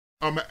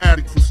I'm an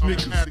addict for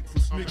sneakers.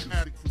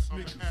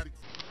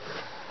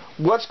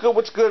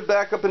 What's good?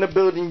 Back up in the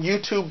building.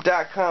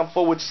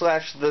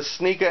 YouTube.com/the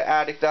sneaker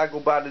addict. I go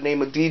by the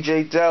name of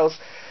DJ Dells.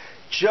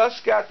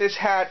 Just got this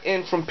hat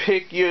in from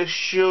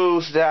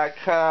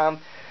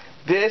PickYourShoes.com.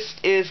 This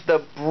is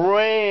the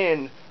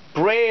brand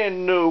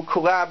new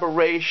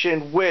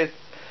collaboration with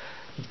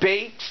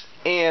Bates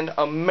and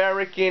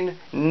American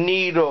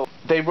Needle.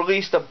 They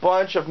released a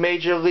bunch of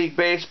Major League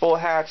Baseball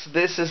hats.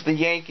 This is the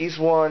Yankees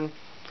one.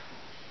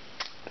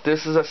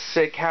 This is a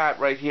sick hat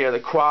right here. The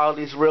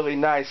quality is really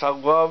nice. I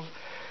love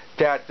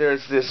that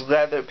there's this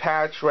leather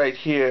patch right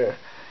here.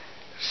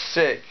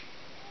 Sick.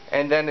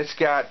 And then it's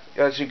got,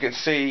 as you can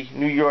see,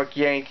 New York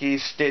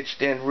Yankees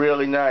stitched in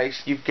really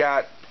nice. You've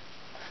got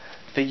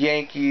the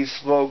Yankees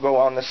logo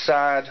on the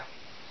side.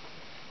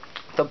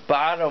 The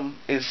bottom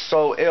is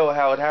so ill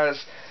how it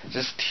has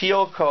this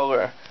teal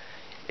color.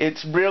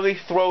 It really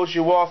throws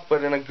you off,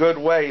 but in a good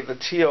way, the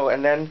teal.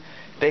 And then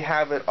they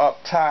have it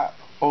up top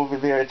over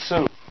there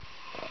too.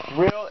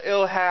 Real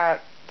ill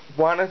hat.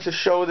 Wanted to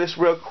show this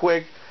real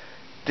quick.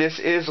 This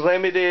is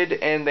limited,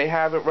 and they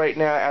have it right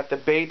now at the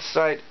Bates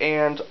site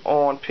and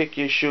on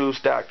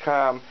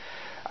PickYourShoes.com.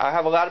 I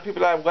have a lot of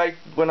people that I like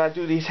when I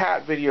do these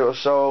hat videos,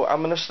 so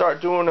I'm going to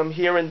start doing them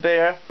here and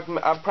there.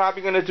 I'm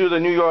probably going to do the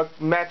New York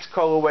Mets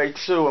colorway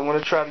too. I'm going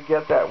to try to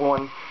get that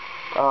one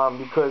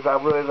because I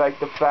really like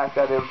the fact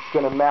that it's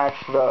going to match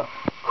the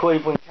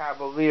Cleveland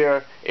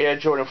Cavalier Air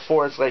Jordan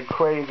 4s like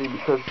crazy,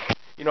 because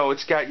you know,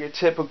 it's got your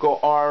typical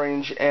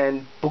orange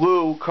and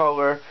blue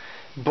color,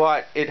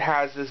 but it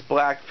has this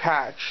black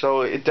patch,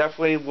 so it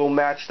definitely will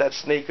match that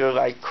sneaker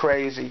like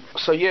crazy.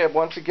 So yeah,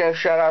 once again,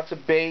 shout out to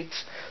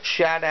Bates,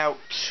 shout out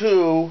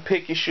to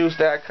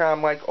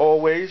PickYourShoes.com like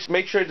always.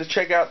 Make sure to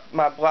check out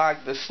my blog,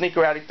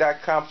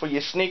 thesneakeraddict.com, for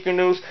your sneaker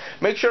news.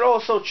 Make sure to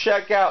also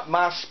check out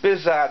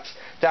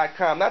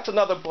myspizzats.com. That's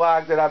another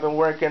blog that I've been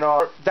working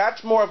on.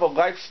 That's more of a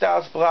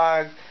lifestyles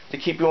blog to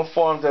keep you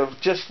informed of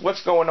just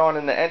what's going on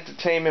in the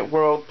entertainment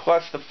world,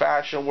 plus the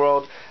fashion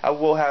world. I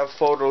will have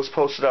photos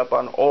posted up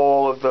on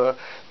all of the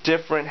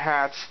different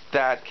hats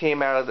that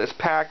came out of this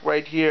pack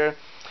right here.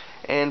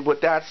 And with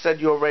that said,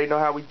 you already know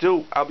how we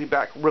do. I'll be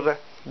back really